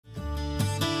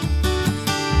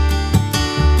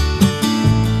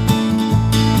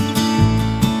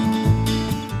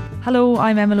Hello,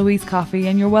 I'm Emma Louise Coffey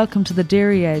and you're welcome to the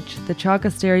Dairy Edge, the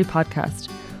Teagasc Dairy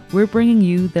podcast. We're bringing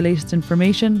you the latest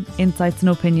information, insights and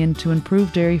opinion to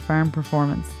improve dairy farm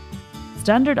performance.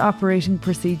 Standard operating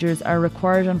procedures are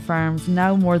required on farms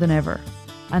now more than ever.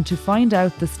 And to find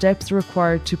out the steps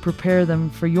required to prepare them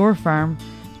for your farm,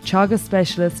 Teagasc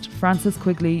specialist Francis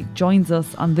Quigley joins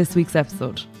us on this week's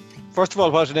episode. First of all,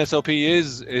 what an SOP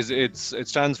is it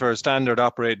stands for a Standard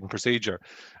Operating Procedure.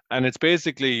 And it's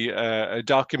basically a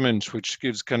document which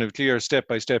gives kind of clear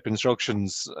step-by-step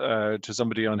instructions to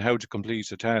somebody on how to complete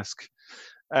a task.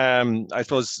 I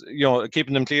suppose,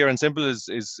 keeping them clear and simple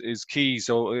is key.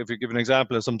 So if you give an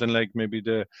example of something like maybe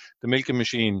the milking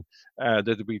machine,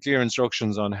 there'll be clear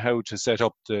instructions on how to set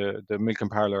up the milking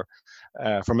parlour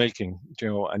for milking,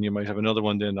 and you might have another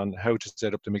one then on how to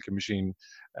set up the milking machine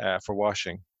for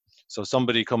washing. So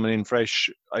somebody coming in fresh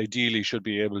ideally should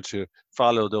be able to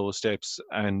follow those steps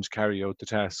and carry out the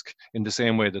task in the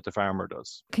same way that the farmer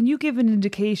does. Can you give an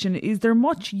indication, is there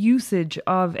much usage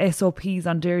of SOPs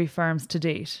on dairy farms to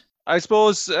date? I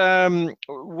suppose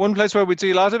one place where we'd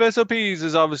see a lot of SOPs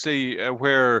is obviously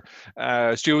where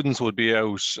students would be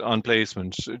out on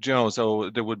placement. So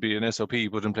there would be an SOP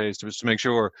put in place to make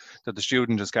sure that the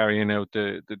student is carrying out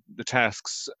the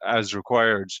tasks as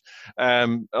required.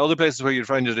 Other places where you'd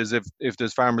find it is if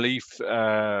there's farm relief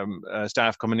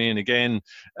staff coming in, again,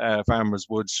 farmers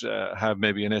would have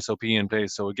maybe an SOP in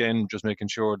place. So again, just making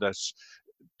sure that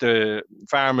the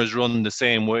farmers run the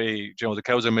same way, the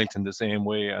cows are milked in the same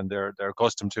way and they're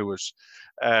accustomed to it.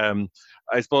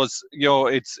 I suppose,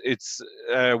 it's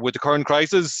with the current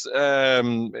crisis,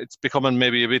 it's becoming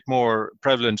maybe a bit more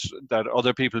prevalent that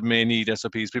other people may need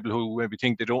SOPs, people who maybe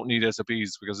think they don't need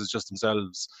SOPs because it's just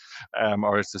themselves,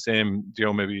 or it's the same,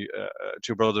 maybe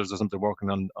two brothers or something working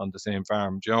on the same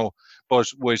farm, But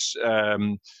with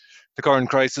the current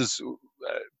crisis,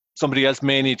 somebody else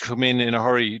may need to come in a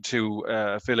hurry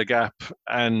to fill a gap,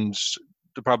 and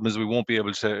the problem is we won't be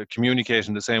able to communicate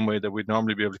in the same way that we'd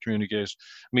normally be able to communicate,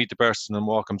 meet the person and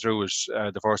walk them through it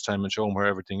the first time and show them where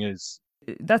everything is.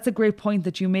 That's a great point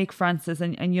that you make, Francis,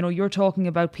 and you're talking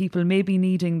about people maybe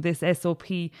needing this SOP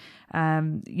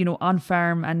on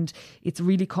farm, and it's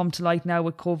really come to light now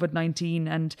with COVID-19,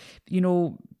 and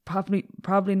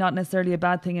probably not necessarily a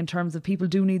bad thing in terms of people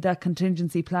do need that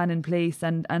contingency plan in place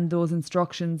and those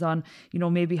instructions on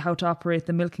maybe how to operate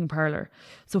the milking parlour.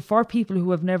 So for people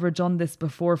who have never done this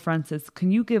before, Francis,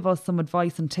 can you give us some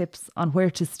advice and tips on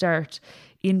where to start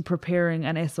in preparing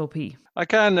an SOP? I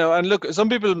can now, and look, some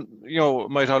people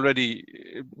might already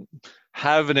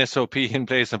have an SOP in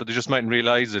place, but they just mightn't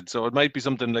realise it. So it might be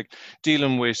something like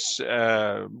dealing with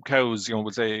cows. We'll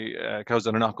say cows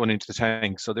that are not going into the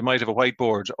tank. So they might have a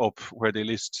whiteboard up where they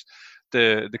list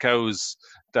the cows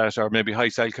that are maybe high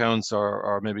cell counts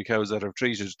or maybe cows that are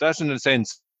treated. That, in a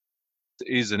sense,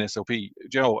 is an SOP,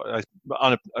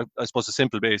 on I suppose a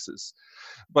simple basis.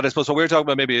 But I suppose what we're talking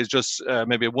about maybe is just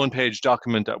maybe a one-page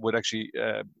document that would actually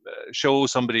show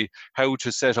somebody how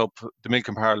to set up the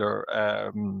milking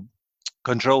parlour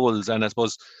controls. And I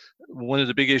suppose one of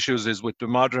the big issues is with the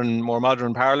more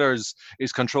modern parlours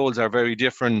is controls are very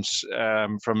different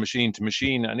from machine to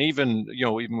machine, and even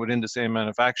within the same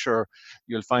manufacturer,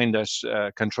 you'll find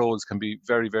that controls can be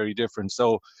very, very different.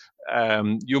 So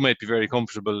you might be very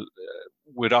comfortable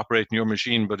with operating your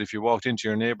machine, but if you walked into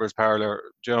your neighbour's parlour,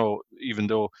 even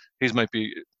though his might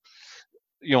be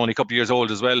only a couple of years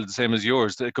old as well, the same as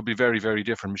yours, it could be very, very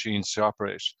different machines to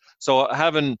operate. So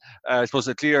having, I suppose,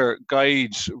 a clear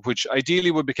guide, which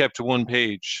ideally would be kept to one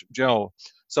page,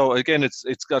 So again,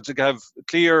 it's got to have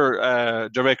clear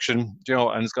direction,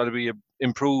 and it's got to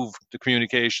improve the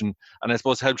communication, and I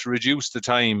suppose help to reduce the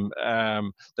time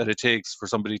that it takes for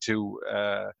somebody to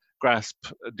grasp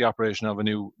the operation of a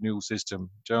new system.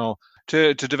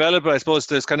 To develop, I suppose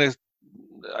there's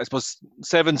I suppose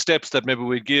 7 steps that maybe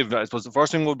we'd give. I suppose the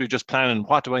first thing would be just planning,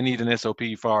 what do I need an SOP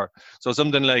for? So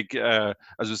something like,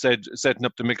 as we said, setting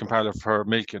up the milking parlour for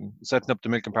milking, setting up the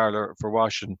milking parlour for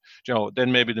washing,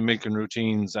 then maybe the milking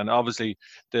routines, and obviously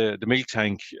the milk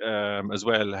tank as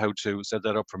well, how to set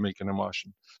that up for milking and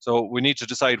washing. So we need to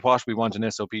decide what we want an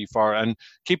SOP for, and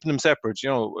keeping them separate.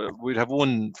 We'd have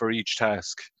one for each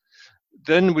task.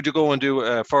 Then would you go and do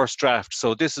a first draft?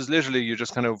 So this is literally you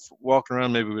just kind of walking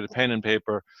around maybe with a pen and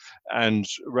paper and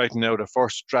writing out a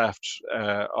first draft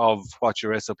of what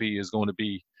your SOP is going to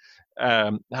be.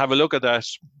 Have a look at that.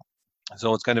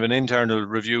 So it's kind of an internal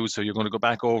review. So you're going to go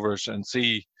back over it and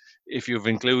see if you've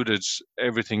included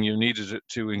everything you needed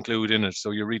to include in it.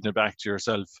 So you're reading it back to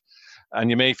yourself. And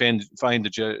you may find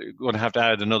that you're going to have to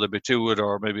add another bit to it,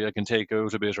 or maybe I can take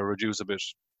out a bit or reduce a bit.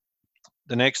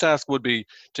 The next task would be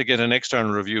to get an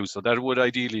external review. So that would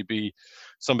ideally be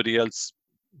somebody else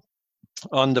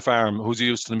on the farm who's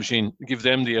used to the machine, give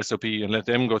them the SOP and let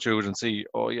them go through it and see,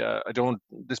 oh yeah,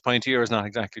 this point here is not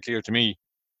exactly clear to me.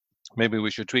 Maybe we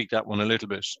should tweak that one a little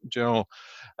bit,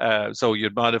 so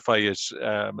you'd modify it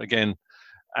again.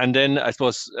 And then I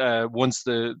suppose once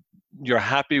you're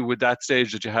happy with that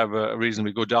stage, that you have a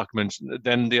reasonably good document,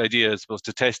 then the idea is supposed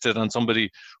to test it on somebody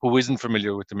who isn't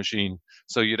familiar with the machine.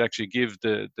 So you'd actually give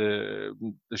the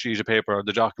sheet of paper or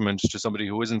the document to somebody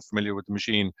who isn't familiar with the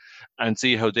machine and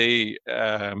see how they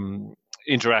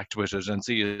interact with it and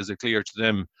see, is it clear to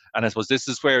them. And I suppose this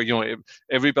is where,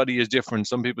 everybody is different.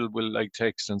 Some people will like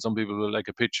text and some people will like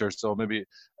a picture, so maybe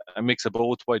a mix of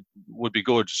both would be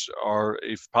good, or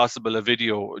if possible a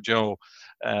video,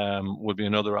 would be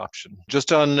another option.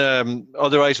 Just on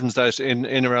other items that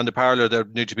in around the parlour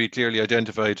that need to be clearly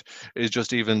identified is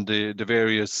just even the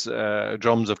various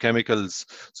drums of chemicals.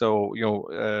 So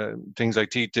things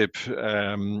like T-tip,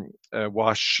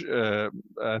 wash,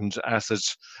 and acid.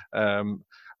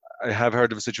 I have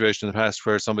heard of a situation in the past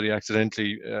where somebody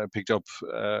accidentally picked up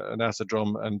an acid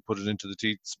drum and put it into the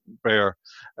teat sprayer,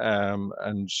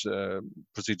 and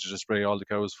proceeded to spray all the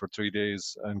cows for 3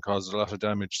 days and caused a lot of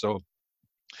damage. So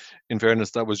in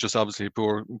fairness, that was just obviously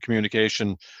poor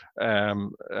communication.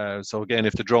 So again,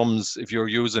 if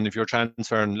you're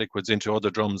transferring liquids into other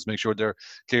drums, make sure they're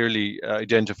clearly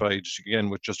identified, again,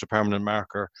 with just a permanent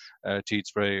marker, teat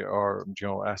spray or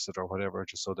acid or whatever,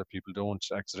 just so that people don't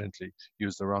accidentally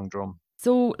use the wrong drum.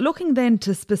 So looking then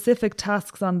to specific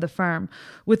tasks on the farm,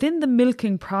 within the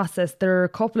milking process, there are a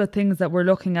couple of things that we're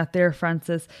looking at there,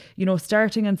 Francis.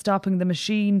 Starting and stopping the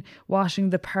machine, washing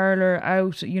the parlour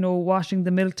out, washing the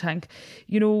milk tank.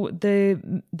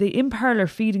 The in-parlour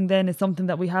feeding then is something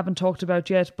that we haven't talked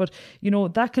about yet, but,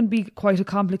 that can be quite a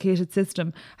complicated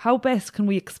system. How best can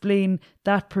we explain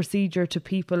that procedure to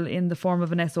people in the form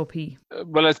of an SOP?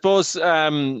 Well, I suppose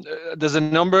there's a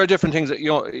number of different things that,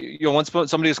 once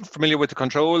somebody is familiar with the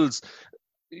controls,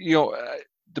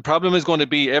 the problem is going to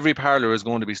be every parlour is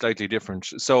going to be slightly different.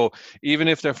 So even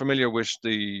if they're familiar with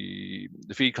the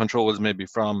feed controls, maybe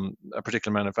from a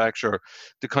particular manufacturer,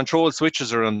 the control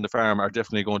switches around the farm are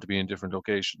definitely going to be in different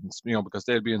locations, because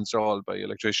they'll be installed by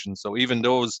electricians. So even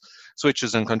those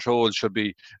switches and controls should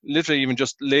be literally even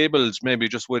just labelled, maybe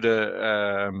just with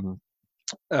a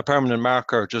permanent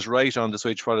marker just right on the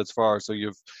switch what it's for. So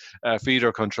you've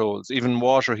feeder controls, even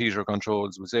water heater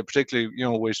controls, would say, particularly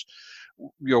with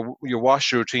your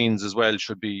wash routines as well,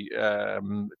 should be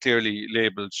clearly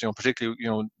labelled.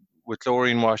 Particularly with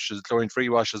chlorine-free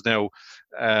washes now,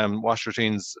 wash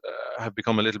routines have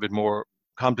become a little bit more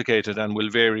complicated and will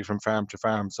vary from farm to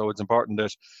farm. So it's important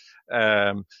that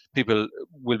people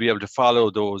will be able to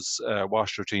follow those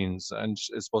wash routines, and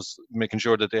I suppose making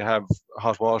sure that they have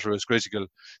hot water is critical.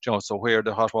 So where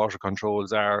the hot water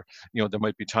controls are, there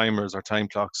might be timers or time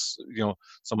clocks.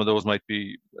 Some of those might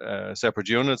be separate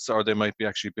units, or they might be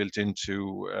actually built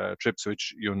into trip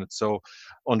switch units. So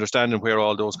understanding where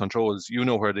all those controls,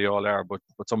 where they all are, but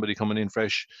somebody coming in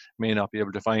fresh may not be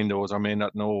able to find those, or may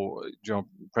not know,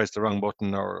 press the wrong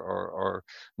button, or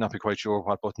not be quite sure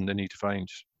what button they need to find.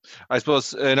 I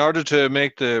suppose in order to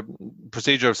make the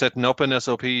procedure of setting up an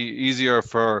SOP easier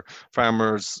for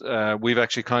farmers, we've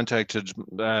actually contacted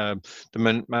the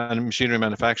machinery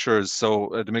manufacturers,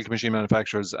 so the milk machine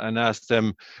manufacturers, and asked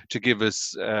them to give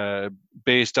us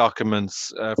base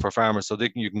documents for farmers. So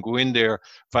you can go in there,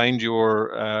 find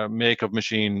your make of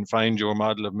machine, find your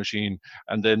model of machine,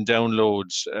 and then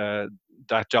download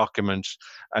that document,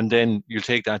 and then you'll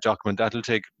take that document. That'll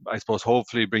take, I suppose,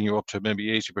 hopefully bring you up to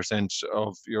maybe 80%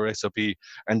 of your SOP,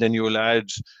 and then you'll add,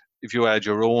 if you add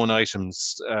your own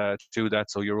items to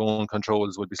that, so your own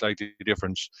controls would be slightly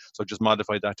different. So just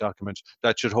modify that document.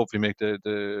 That should hopefully make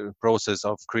the process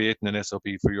of creating an SOP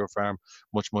for your farm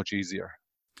much, much easier.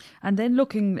 And then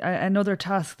looking at another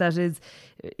task that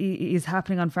is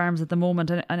happening on farms at the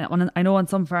moment, and I know on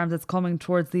some farms it's coming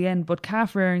towards the end, but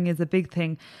calf rearing is a big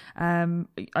thing.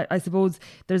 I suppose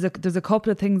there's a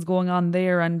couple of things going on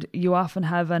there, and you often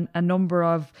have a number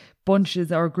of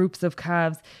bunches or groups of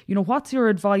calves. What's your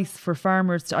advice for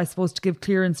farmers to give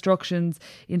clear instructions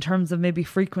in terms of maybe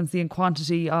frequency and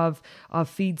quantity of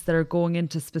feeds that are going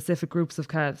into specific groups of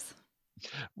calves?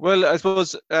 Well, I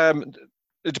suppose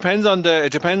It depends on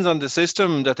the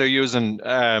system that they're using.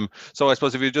 So I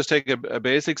suppose if you just take a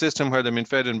basic system where they've been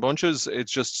fed in bunches,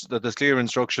 it's just that there's clear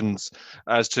instructions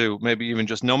as to maybe even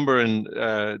just numbering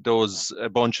those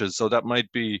bunches. So that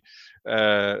might be,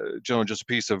 just a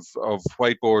piece of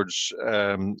whiteboard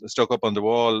stuck up on the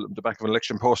wall, the back of an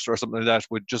election poster or something like that,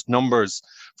 with just numbers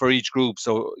for each group,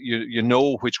 so you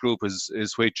know which group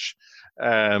is which,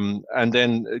 and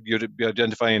then you'd be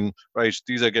identifying, right,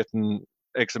 these are getting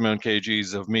X amount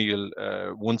kgs of meal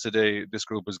once a day. This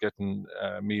group is getting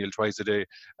meal twice a day,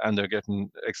 and they're getting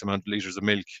X amount of liters of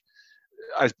milk.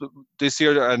 I, this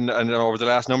year and over the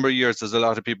last number of years, there's a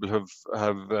lot of people have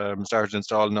started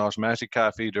installing automatic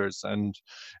calf feeders, and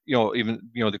even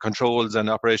the controls and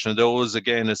operation of those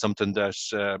again is something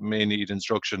that may need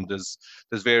instruction. There's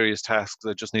various tasks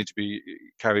that just need to be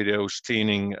carried out,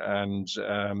 cleaning and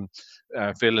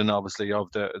filling obviously of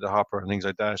the hopper and things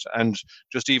like that, and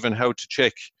just even how to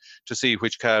check to see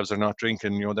which calves are not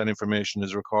drinking. That information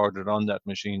is recorded on that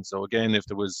machine. So again, if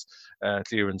there was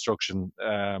clear instruction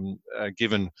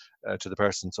given to the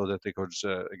person, so that they could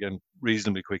again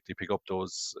reasonably quickly pick up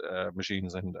those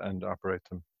machines and operate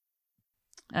them.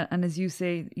 And as you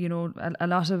say, a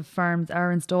lot of farms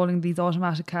are installing these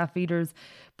automatic calf feeders,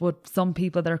 but some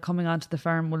people that are coming onto the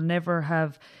farm will never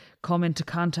have come into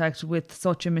contact with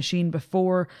such a machine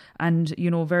before, and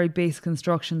very basic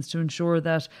instructions to ensure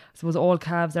that, I suppose, all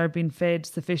calves are being fed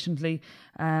sufficiently,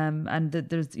 and that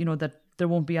there's that there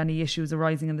won't be any issues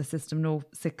arising in the system, no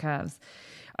sick calves.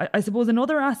 I suppose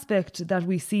another aspect that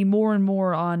we see more and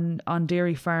more on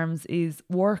dairy farms is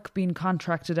work being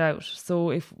contracted out.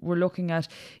 So if we're looking at,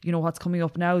 what's coming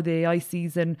up now, the AI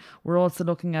season, we're also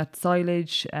looking at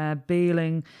silage,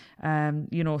 baling,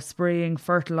 spraying,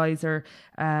 fertilizer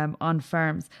on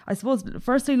farms. I suppose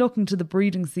firstly looking to the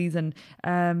breeding season,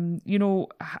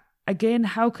 again,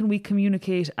 how can we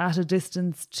communicate at a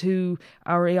distance to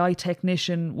our AI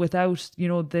technician without,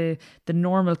 the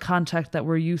normal contact that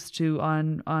we're used to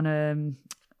on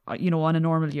a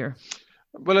normal year?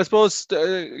 Well, I suppose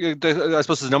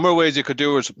there's a number of ways you could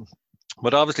do it.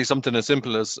 But obviously, something as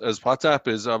simple as WhatsApp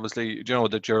is obviously,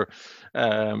 that you're,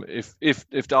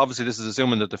 if obviously this is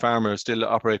assuming that the farmer is still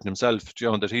operating himself,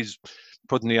 that he's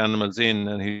putting the animals in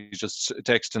and he's just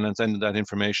texting and sending that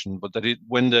information. But that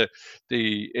when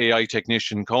the AI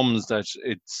technician comes, that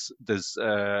there's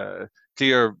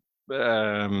clear.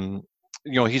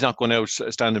 He's not going out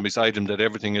standing beside him, that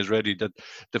everything is ready, that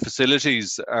the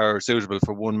facilities are suitable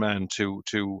for one man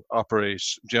to operate,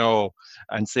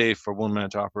 and safe for one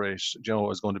man to operate,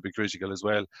 is going to be critical as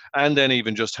well. And then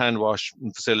even just hand wash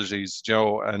facilities,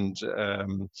 and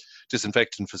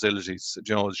disinfectant facilities,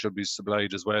 should be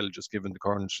supplied as well, just given the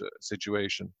current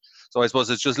situation. So I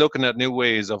suppose it's just looking at new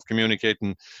ways of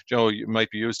communicating. You might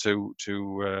be used to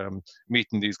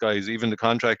meeting these guys, even the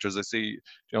contractors. I see,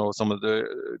 some of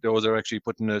those are actually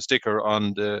putting a sticker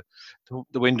on the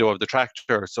window of the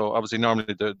tractor. So obviously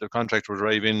normally the contractor would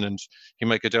arrive in and he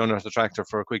might get down at the tractor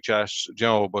for a quick chat,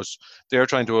 but they're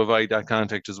trying to avoid that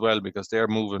contact as well, because they're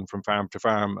moving from farm to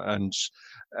farm. And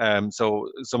so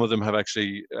some of them have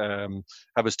actually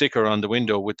have a sticker on the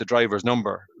window with the driver's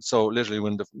number. So literally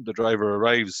when the driver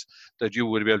arrives, that you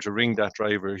would be able to ring that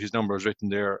driver, his number is written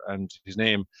there and his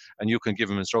name, and you can give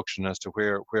him instruction as to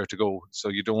where to go. So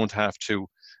you don't have to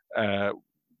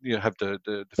you have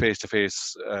the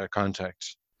face-to-face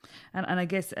contact. And I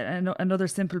guess another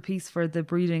simple piece for the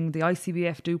breeding, the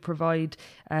ICBF do provide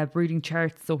breeding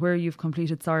charts. So where you've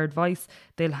completed sire advice,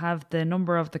 they'll have the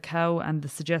number of the cow and the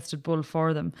suggested bull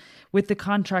for them. With the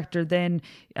contractor then,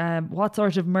 what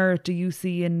sort of merit do you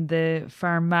see in the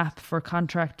farm map for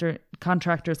contractors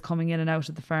coming in and out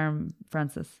of the farm,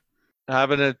 Francis?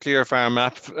 Having a clear farm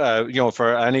map,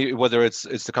 for any, whether it's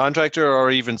the contractor or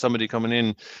even somebody coming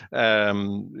in,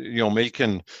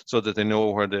 milking, so that they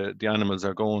know where the animals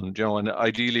are going, and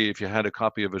ideally if you had a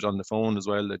copy of it on the phone as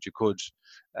well, that you could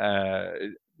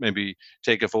maybe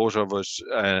take a photo of it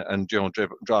and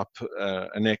drop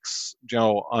an X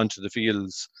onto the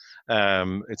fields.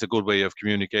 It's a good way of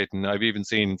communicating. I've even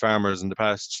seen farmers in the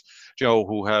past,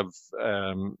 who have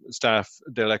staff,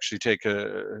 they'll actually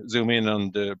zoom in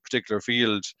on the particular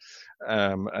field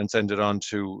and send it on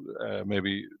to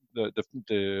maybe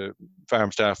the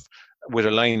farm staff with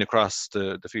a line across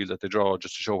the field that they draw,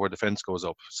 just to show where the fence goes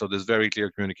up. So there's very clear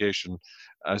communication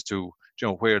as to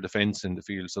where the fence in the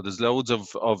field. So there's loads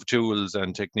of tools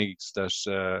and techniques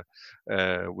that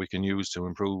we can use to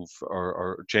improve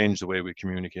or change the way we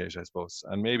communicate, I suppose,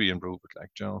 and maybe improve it.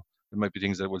 There might be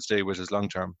things that will stay with us long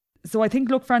term. So I think,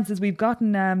 look, Francis, we've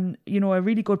gotten, a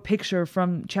really good picture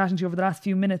from chatting to you over the last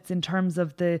few minutes in terms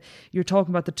of you're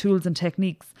talking about the tools and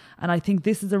techniques. And I think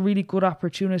this is a really good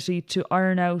opportunity to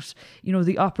iron out,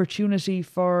 the opportunity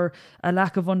for a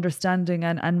lack of understanding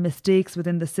and mistakes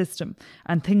within the system.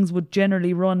 And things would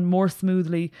generally run more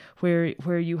smoothly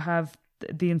where you have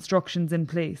the instructions in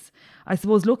place. I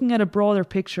suppose looking at a broader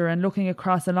picture and looking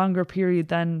across a longer period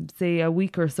than, say, a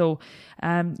week or so,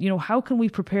 how can we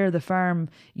prepare the farm,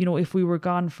 if we were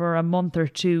gone for a month or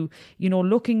two,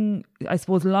 looking, I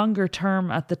suppose, longer term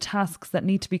at the tasks that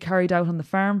need to be carried out on the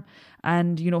farm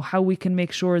and, how we can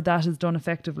make sure that is done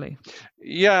effectively.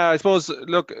 Yeah, I suppose,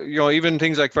 look, even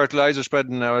things like fertilizer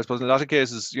spreading now, I suppose in a lot of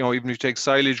cases, even if you take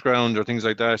silage ground or things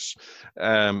like that,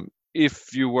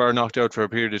 if you were knocked out for a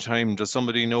period of time, does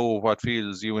somebody know what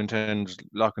fields you intend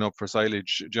locking up for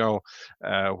silage?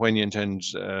 When you intend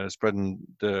spreading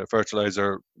the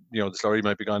fertilizer, the slurry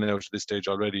might be gone out at this stage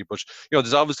already. But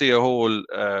there's obviously a whole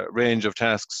range of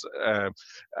tasks,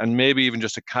 and maybe even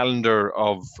just a calendar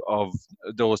of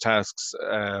those tasks.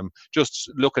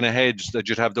 Just looking ahead, that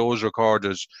you'd have those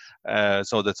recorded,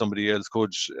 so that somebody else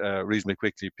could reasonably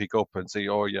quickly pick up and say,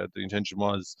 oh yeah, the intention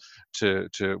was to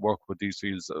work with these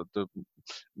fields.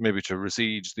 Maybe to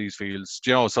reseed these fields,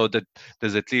 so that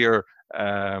there's a clear,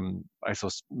 I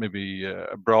suppose, maybe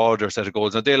a broader set of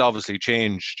goals. Now they'll obviously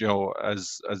change,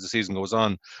 as the season goes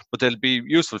on, but they'll be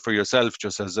useful for yourself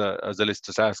just as a list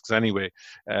of tasks anyway,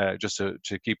 just to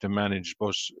keep them managed.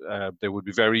 But they would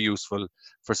be very useful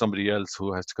for somebody else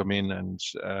who has to come in and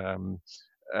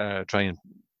try and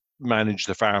manage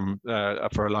the farm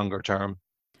for a longer term.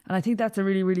 And I think that's a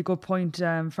really, really good point,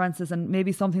 Francis, and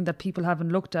maybe something that people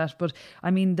haven't looked at. But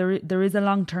I mean, there is a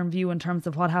long-term view in terms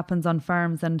of what happens on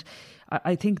farms, and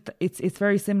I think it's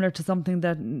very similar to something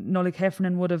that Nollaig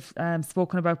Heffernan would have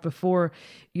spoken about before.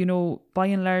 By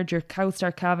and large, your cows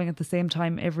start calving at the same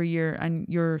time every year, and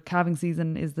your calving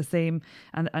season is the same,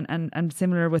 and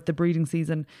similar with the breeding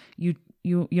season. You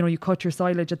cut your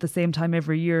silage at the same time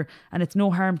every year, and it's no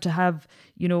harm to have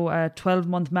a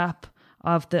 12-month map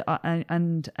of the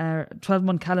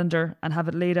 12-month calendar and have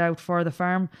it laid out for the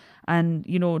farm, and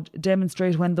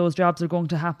demonstrate when those jobs are going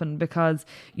to happen, because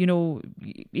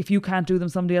if you can't do them,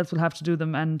 somebody else will have to do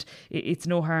them, and it's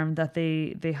no harm that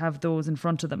they have those in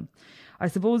front of them. I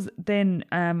suppose then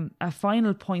a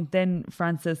final point then,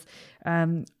 Francis,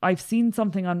 I've seen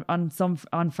something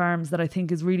on farms that I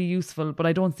think is really useful, but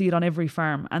I don't see it on every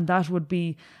farm, and that would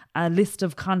be a list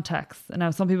of contacts.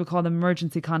 Now, some people call them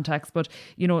emergency contacts, but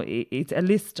it's a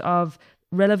list of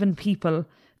relevant people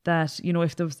that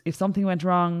if something went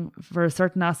wrong for a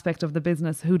certain aspect of the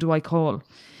business, who do I call?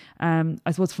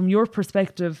 I suppose from your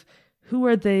perspective, who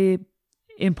are the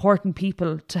important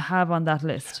people to have on that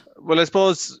list? Well, I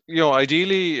suppose,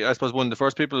 ideally, one of the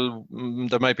first people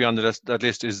that might be on that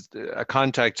list is a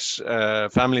contact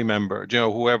family member,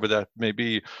 whoever that may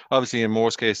be. Obviously, in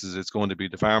most cases, it's going to be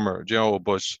the farmer,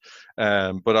 but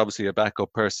obviously a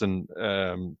backup person,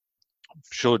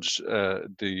 should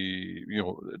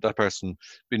that person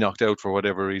be knocked out for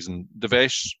whatever reason. The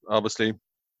vet, obviously.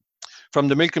 From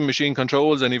the milking machine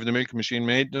controls and even the milking machine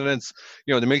maintenance,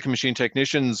 the milking machine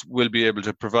technicians will be able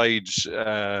to provide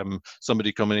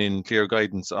somebody coming in clear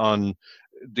guidance on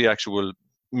the actual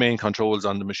main controls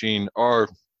on the machine, or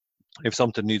if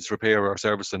something needs repair or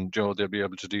servicing, they'll be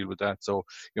able to deal with that. So,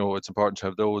 it's important to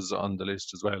have those on the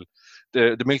list as well.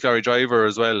 The milk lorry driver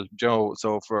as well,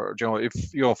 so for, if,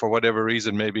 for whatever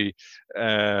reason, maybe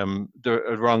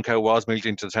the wrong cow was milked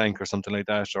into the tank or something like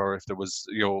that, or if there was,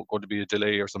 going to be a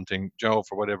delay or something, for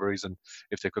whatever reason,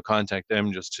 if they could contact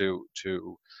them just to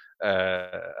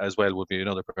as well, would be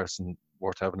another person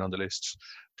worth having on the list.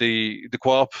 The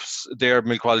co-ops, their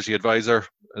milk quality advisor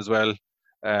as well,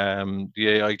 the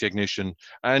AI technician,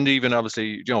 and even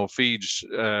obviously feed,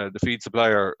 the feed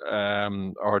supplier,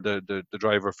 or the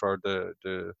driver for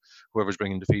the whoever's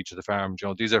bringing the feed to the farm.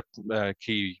 These are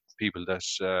key people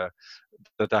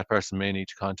that person may need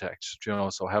to contact.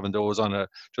 So having those on a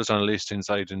list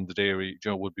inside in the dairy,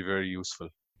 would be very useful.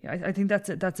 Yeah, I think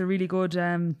that's a really good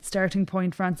starting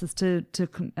point, Francis, to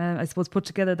I suppose put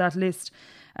together that list.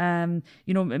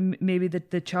 Maybe the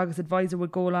Teagasc advisor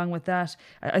would go along with that.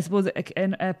 I suppose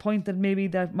a point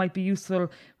that might be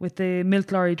useful with the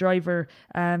milk lorry driver.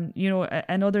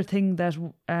 Another thing that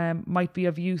might be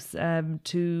of use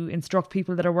to instruct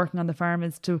people that are working on the farm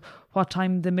is to what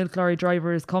time the milk lorry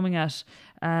driver is coming at.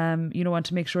 And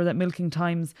to make sure that milking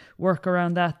times work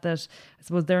around that I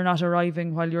suppose they're not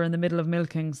arriving while you're in the middle of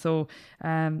milking. So,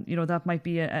 that might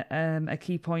be a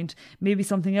key point. Maybe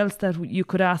something else that you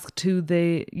could add to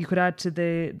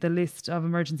the list of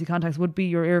emergency contacts would be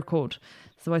your air code.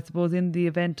 So I suppose in the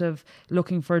event of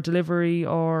looking for delivery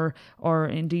or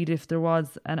indeed if there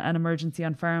was an emergency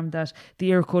on farm, that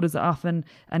the area code is often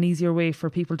an easier way for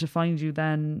people to find you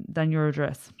than your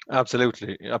address.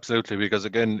 Absolutely. Because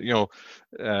again,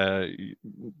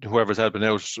 whoever's helping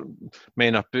out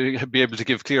may not be able to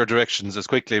give clear directions as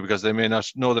quickly because they may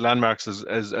not know the landmarks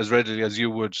as readily as you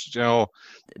would.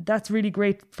 That's really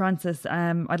great, Francis.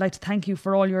 I'd like to thank you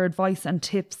for all your advice and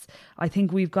tips. I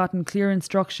think we've gotten clear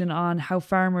instruction on how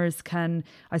farmers can,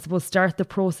 I suppose, start the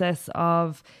process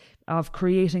of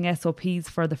creating SOPs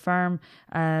for the farm,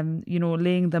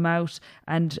 laying them out.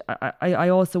 And I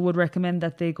also would recommend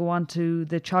that they go onto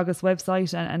the Teagasc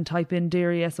website and type in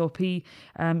dairy SOP.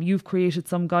 You've created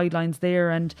some guidelines there,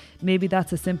 and maybe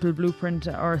that's a simple blueprint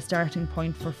or a starting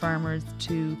point for farmers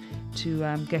to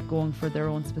get going for their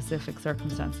own specific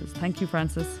circumstances. Thank you,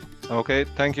 Francis. Okay,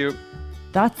 thank you.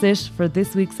 That's it for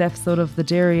this week's episode of the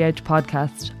Dairy Edge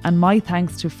podcast, and my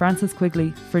thanks to Francis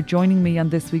Quigley for joining me on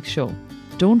this week's show.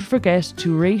 Don't forget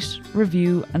to rate,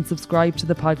 review and subscribe to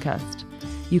the podcast.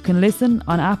 You can listen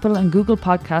on Apple and Google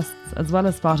Podcasts as well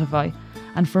as Spotify.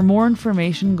 And for more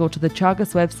information, go to the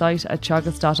Teagasc website at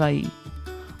teagasc.ie.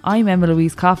 I'm Emma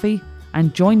Louise Coffey,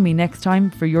 and join me next time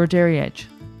for your Dairy Edge.